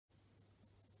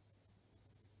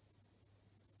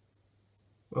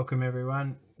Welcome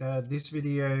everyone. This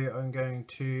video I'm going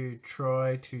to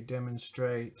try to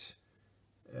demonstrate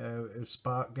a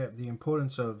spark gap, the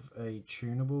importance of a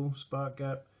tunable spark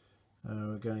gap.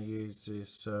 We're going to use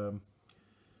this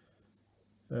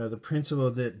the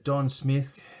principle that Don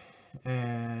Smith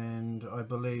and I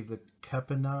believe the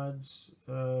Capenard's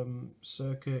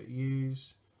circuit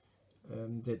use,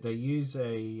 that they use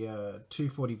a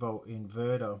 240 volt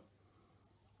inverter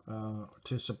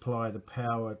to supply the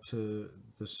power to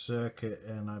the circuit,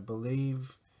 and I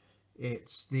believe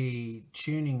it's the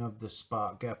tuning of the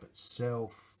spark gap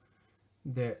itself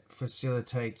that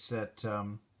facilitates that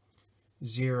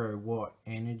 0 watt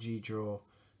energy draw.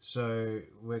 So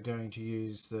we're going to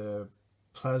use the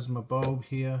plasma bulb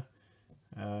here.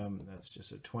 That's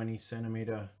just a 20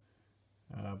 centimeter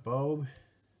bulb,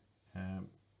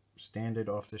 standard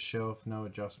off the shelf, no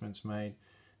adjustments made.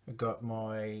 I've got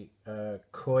my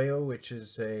coil, which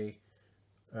is a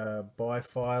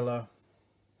bifilar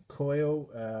coil.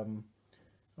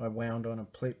 I wound on a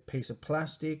piece of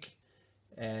plastic,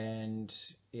 and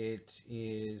it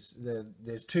is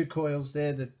there's two coils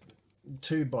there, the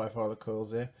two bifilar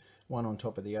coils there, one on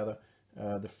top of the other.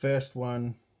 The first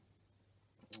one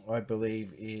I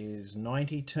believe is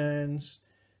 90 turns,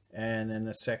 and then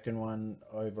the second one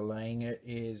overlaying it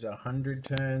is 100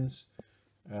 turns.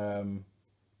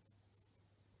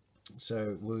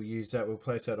 So we'll use that, we'll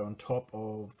place that on top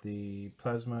of the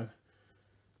plasma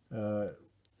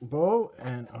ball,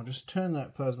 and I'll just turn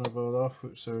that plasma ball off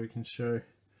so we can show.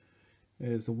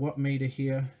 There's the watt meter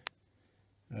here,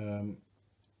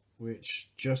 which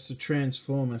just the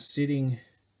transformer sitting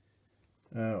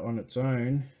on its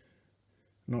own,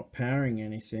 not powering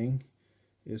anything,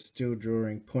 is still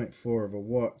drawing 0.4 of a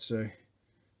watt. So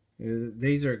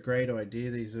these are a great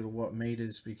idea, these little watt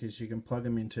meters, because you can plug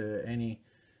them into any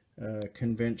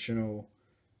conventional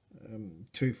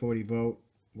 240 volt,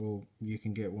 well, you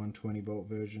can get 120 volt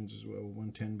versions as well,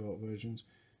 110 volt versions,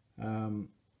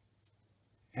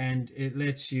 and it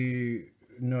lets you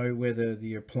know whether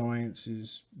the appliance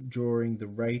is drawing the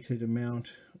rated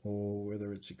amount or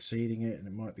whether it's exceeding it, and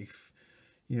it might be,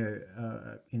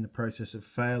 in the process of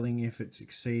failing if it's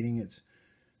exceeding its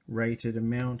rated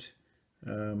amount.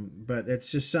 But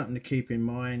it's just something to keep in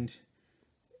mind,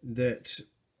 that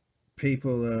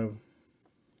people are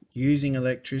using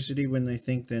electricity when they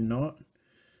think they're not.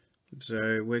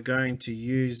 So we're going to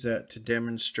use that to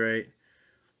demonstrate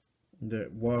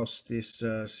that whilst this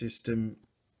system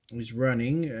is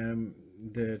running,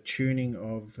 the tuning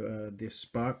of this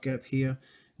spark gap here.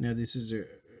 Now this is a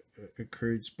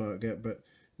crude spark gap, but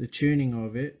the tuning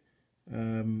of it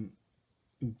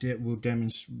will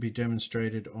be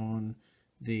demonstrated on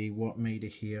the watt meter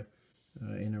here,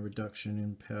 in a reduction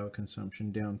in power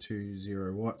consumption down to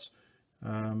 0 watts.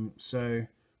 So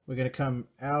we're going to come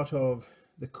out of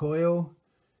the coil,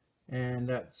 and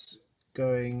that's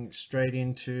going straight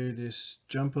into this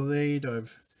jumper lead.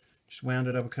 I've just wound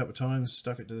it up a couple of times,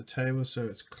 stuck it to the table so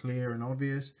it's clear and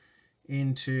obvious,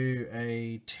 into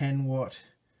a 10 watt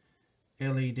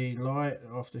LED light,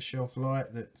 off the shelf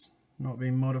light that's not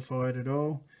been modified at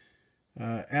all.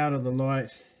 Out of the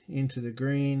light into the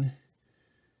green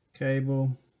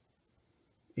cable,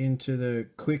 into the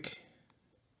quick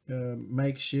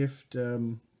makeshift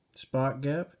spark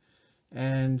gap.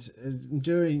 And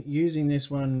using this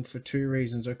one for two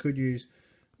reasons. I could use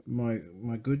my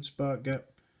good spark gap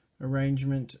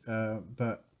arrangement,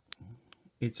 but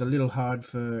it's a little hard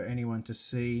for anyone to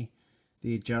see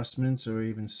the adjustments or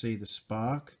even see the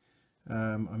spark.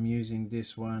 I'm using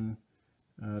this one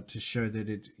to show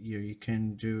that you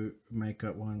can make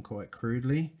up one quite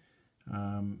crudely.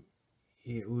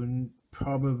 It would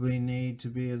probably need to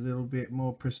be a little bit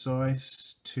more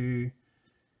precise to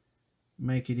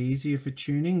make it easier for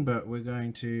tuning, but we're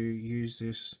going to use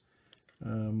this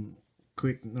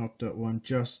quick knocked up one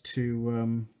just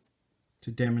to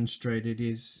demonstrate it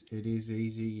is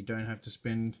easy. You don't have to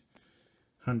spend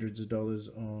hundreds of dollars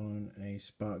on a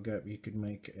spark gap. You could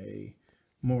make a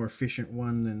more efficient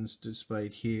one than's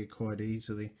displayed here quite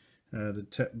easily.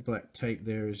 The black tape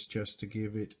there is just to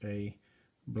give it a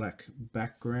black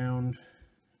background,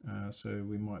 so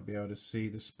we might be able to see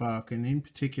the spark. And in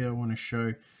particular, I want to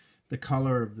show the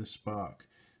color of the spark.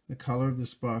 The color of the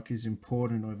spark is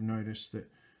important. I've noticed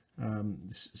that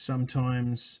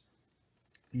sometimes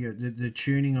the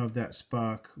tuning of that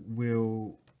spark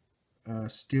will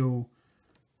still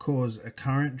cause a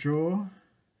current draw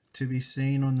to be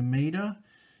seen on the meter,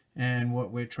 and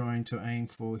what we're trying to aim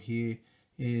for here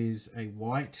is a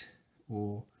white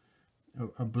or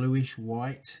a bluish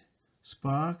white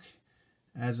spark,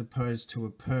 as opposed to a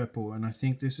purple. And I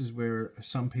think this is where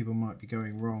some people might be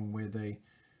going wrong, where they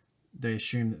they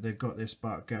assume that they've got their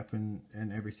spark gap and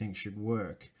everything should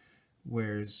work,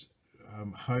 whereas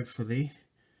hopefully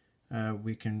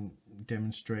we can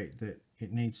demonstrate that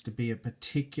it needs to be a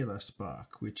particular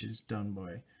spark, which is done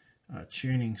by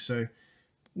tuning. So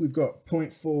we've got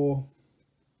 0.4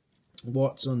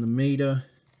 watts on the meter.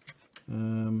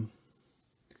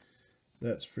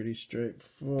 That's pretty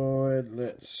straightforward.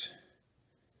 Let's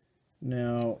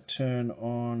now turn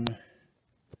on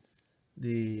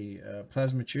the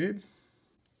plasma tube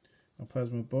or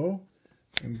plasma ball,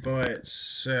 and by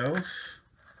itself,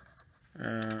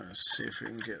 let's see if we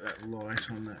can get that light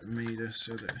on that meter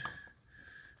so that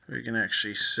we can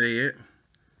actually see it.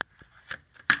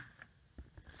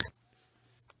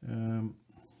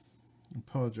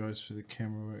 Apologize for the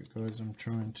camera work, guys. I'm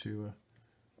trying to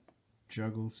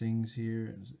juggle things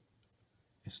here.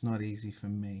 It's not easy for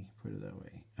me, put it that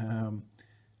way.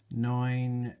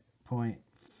 9.5,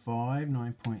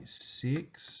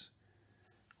 9.6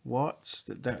 watts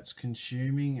that's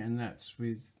consuming, and that's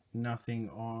with nothing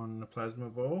on the plasma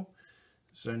ball.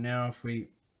 So now if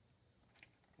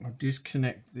I'll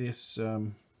disconnect this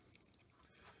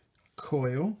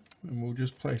coil, and we'll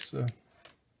just place the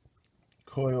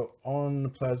coil on the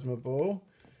plasma ball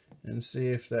and see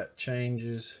if that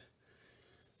changes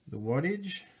the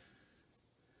wattage.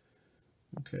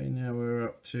 Okay, now we're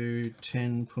up to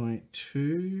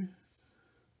 10.2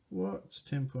 watts,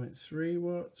 10.3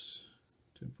 watts,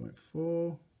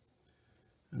 10.4,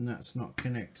 and that's not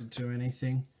connected to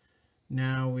anything.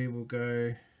 Now we will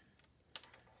go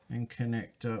and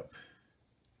connect up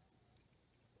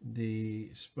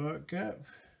the spark gap,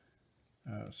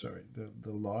 sorry,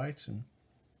 the light, and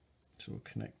so we'll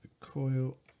connect the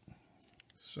coil.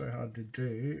 So hard to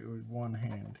do with one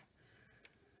hand.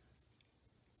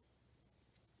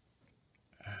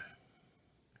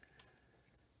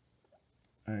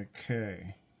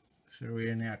 Okay, so we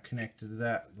are now connected to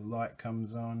that. The light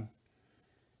comes on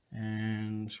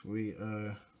and we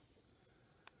are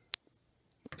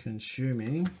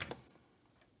consuming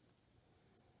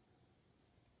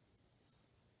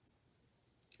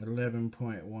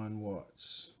 11.1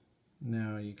 watts.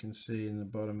 Now you can see in the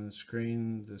bottom of the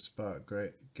screen the spark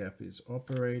gap is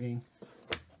operating.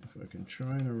 If I can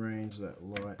try and arrange that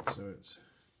light so it's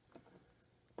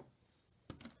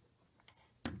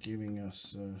giving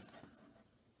us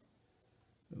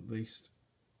at least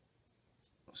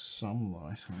some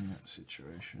light on that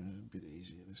situation, it's a bit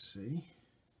easier to see.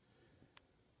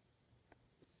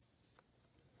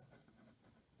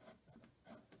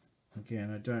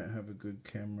 Again, I don't have a good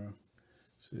camera,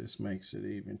 so this makes it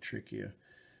even trickier.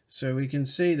 So we can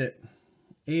see that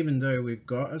even though we've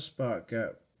got a spark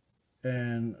gap,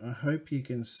 and I hope you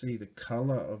can see the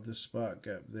color of the spark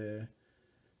gap there,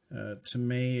 to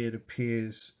me it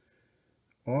appears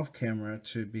off camera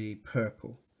to be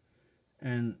purple,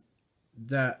 and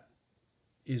that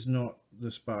is not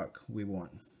the spark we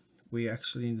want. We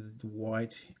actually need the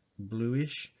white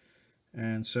bluish.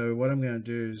 And so what I'm going to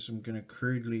do is I'm going to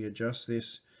crudely adjust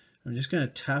this. I'm just going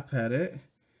to tap at it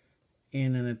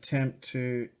in an attempt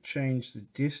to change the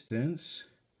distance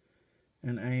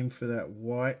and aim for that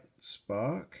white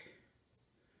spark.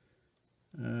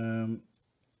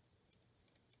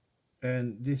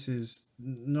 And this is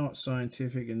not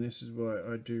scientific, and this is why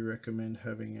I do recommend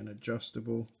having an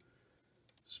adjustable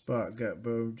spark gap,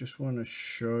 but I just want to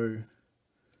show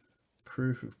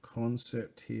proof of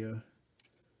concept here,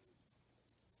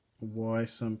 why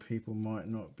some people might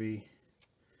not be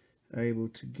able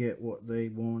to get what they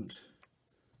want,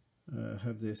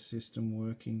 have their system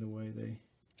working the way they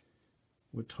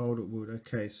were told it would.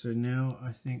 Okay, so now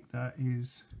I think that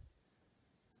is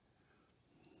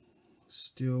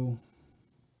still,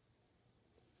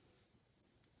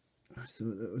 I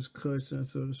thought that was close. I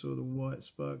thought I saw the white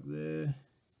spark there.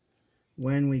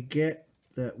 When we get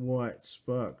that white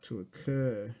spark to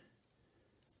occur,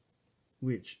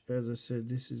 which, as I said,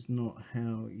 this is not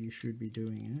how you should be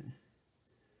doing it,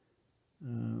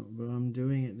 but I'm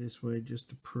doing it this way just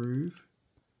to prove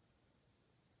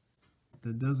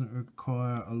that doesn't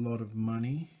require a lot of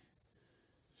money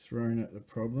thrown at the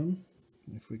problem.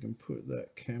 If we can put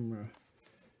that camera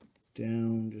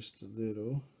down just a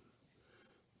little,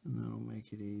 and that'll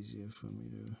make it easier for me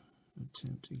to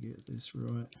attempt to get this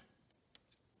right.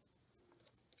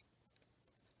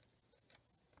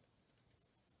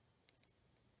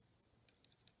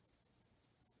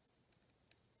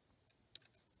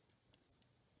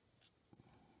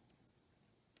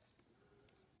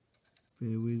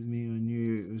 Bear with me, I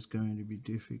knew it was going to be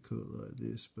difficult like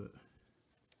this, but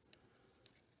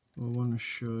I want to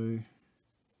show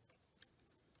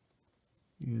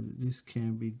you that this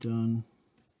can be done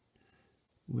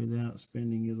without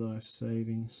spending your life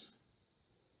savings.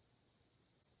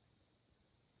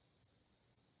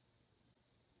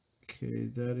 Okay,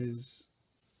 that is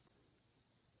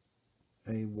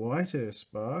a whiter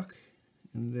spark,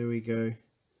 and there we go.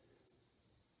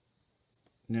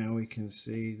 Now we can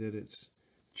see that it's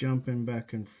jumping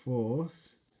back and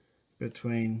forth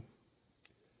between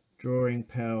drawing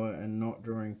power and not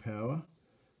drawing power.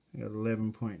 We got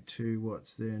 11.2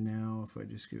 watts there now. If I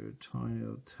just give it a tiny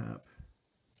little tap,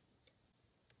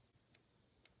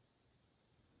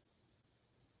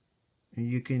 and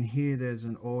you can hear there's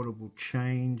an audible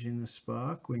change in the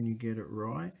spark when you get it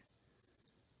right,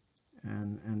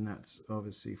 and that's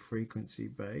obviously frequency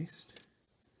based,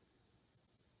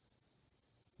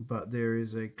 but there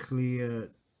is a clear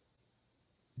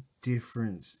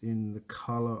difference in the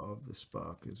color of the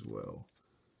spark as well.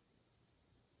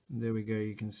 And there we go,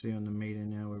 you can see on the meter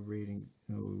now we're reading,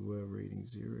 we were reading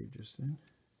 0 just then.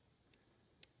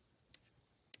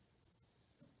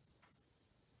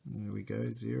 And there we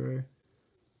go, 0.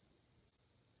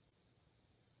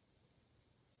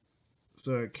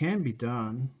 So it can be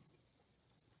done,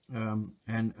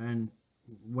 and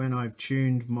when I've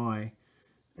tuned my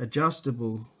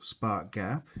adjustable spark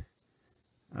gap,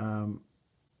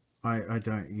 I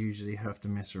don't usually have to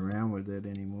mess around with it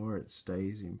anymore. It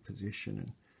stays in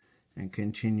position and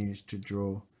continues to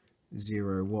draw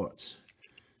 0 watts.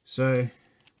 So,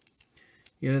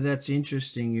 you know, that's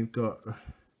interesting. You've got,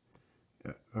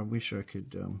 I wish I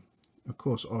could, of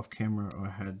course off camera I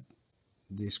had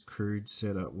this crude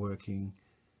setup working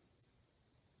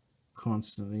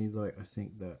constantly, like I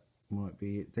think that might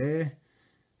be it there.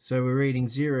 So we're reading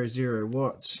 0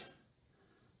 watts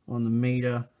on the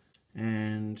meter,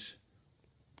 and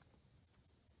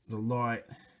the light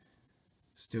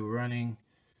still running,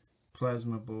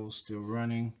 plasma ball still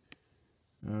running,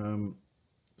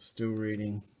 still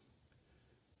reading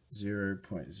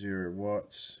 0.0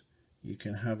 watts. You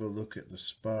can have a look at the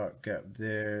spark gap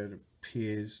there. It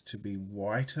appears to be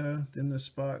whiter than the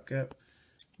spark gap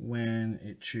when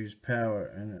it chose power,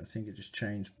 and I think it just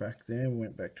changed back there,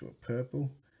 went back to a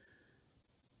purple.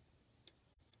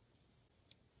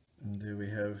 And there we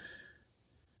have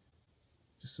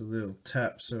just a little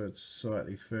tap, so it's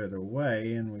slightly further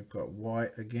away, and we've got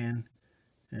white again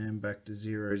and back to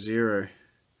 0.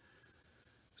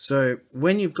 So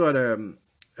when you've got a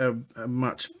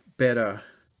much better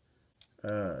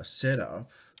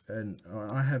setup, and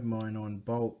I have mine on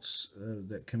bolts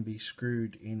that can be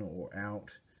screwed in or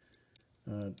out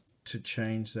to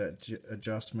change that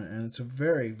adjustment, and it's a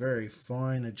very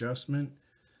fine adjustment,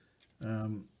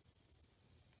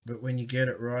 but when you get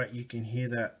it right you can hear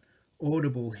that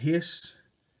audible hiss,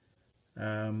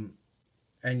 and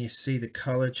you see the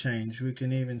color change. We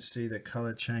can even see the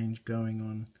color change going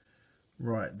on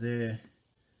right there.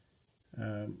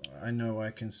 I know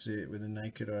I can see it with a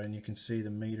naked eye, and you can see the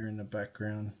meter in the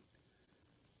background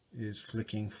is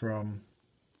flicking from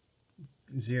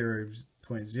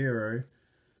 0.0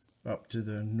 up to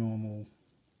the normal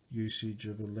usage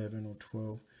of 11 or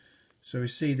 12. So we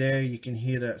see there, you can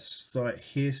hear that slight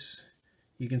hiss.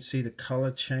 You can see the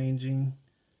color changing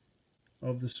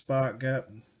of the spark gap,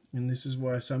 and this is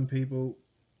why some people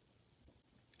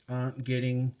aren't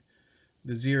getting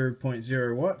the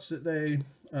 0.0 watts that they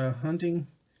are hunting,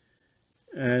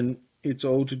 and it's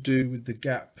all to do with the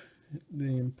gap,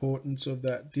 the importance of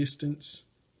that distance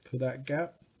for that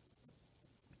gap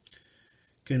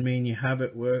can mean you have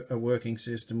it a working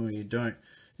system or you don't.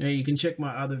 Now you can check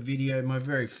my other video. My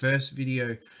very first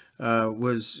video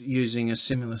was using a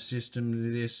similar system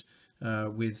to this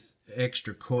with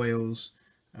extra coils,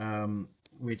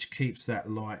 which keeps that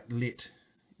light lit,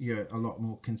 you know, a lot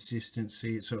more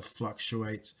consistency. It sort of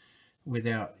fluctuates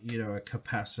without, you know, a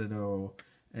capacitor or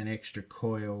an extra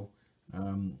coil.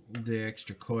 The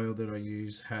extra coil that I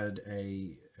used had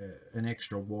an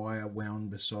extra wire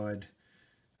wound beside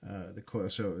the coil,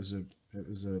 so it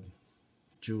was a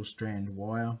dual strand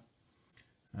wire.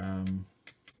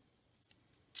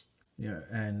 Yeah,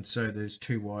 and so there's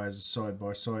two wires side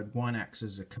by side. One acts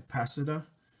as a capacitor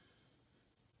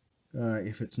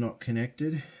if it's not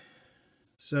connected.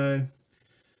 So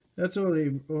that's all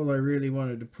I really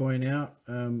wanted to point out,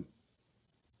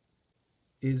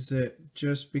 is that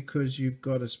just because you've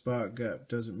got a spark gap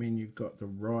doesn't mean you've got the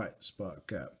right spark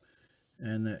gap,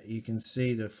 and that you can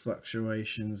see the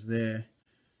fluctuations there,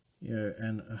 you know,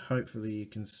 and hopefully you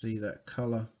can see that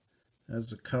color. As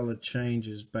the color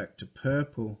changes back to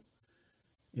purple,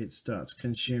 it starts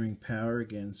consuming power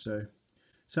again. So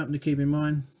something to keep in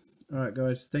mind. All right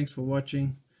guys, thanks for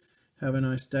watching. Have a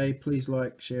nice day. Please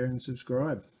like, share and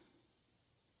subscribe.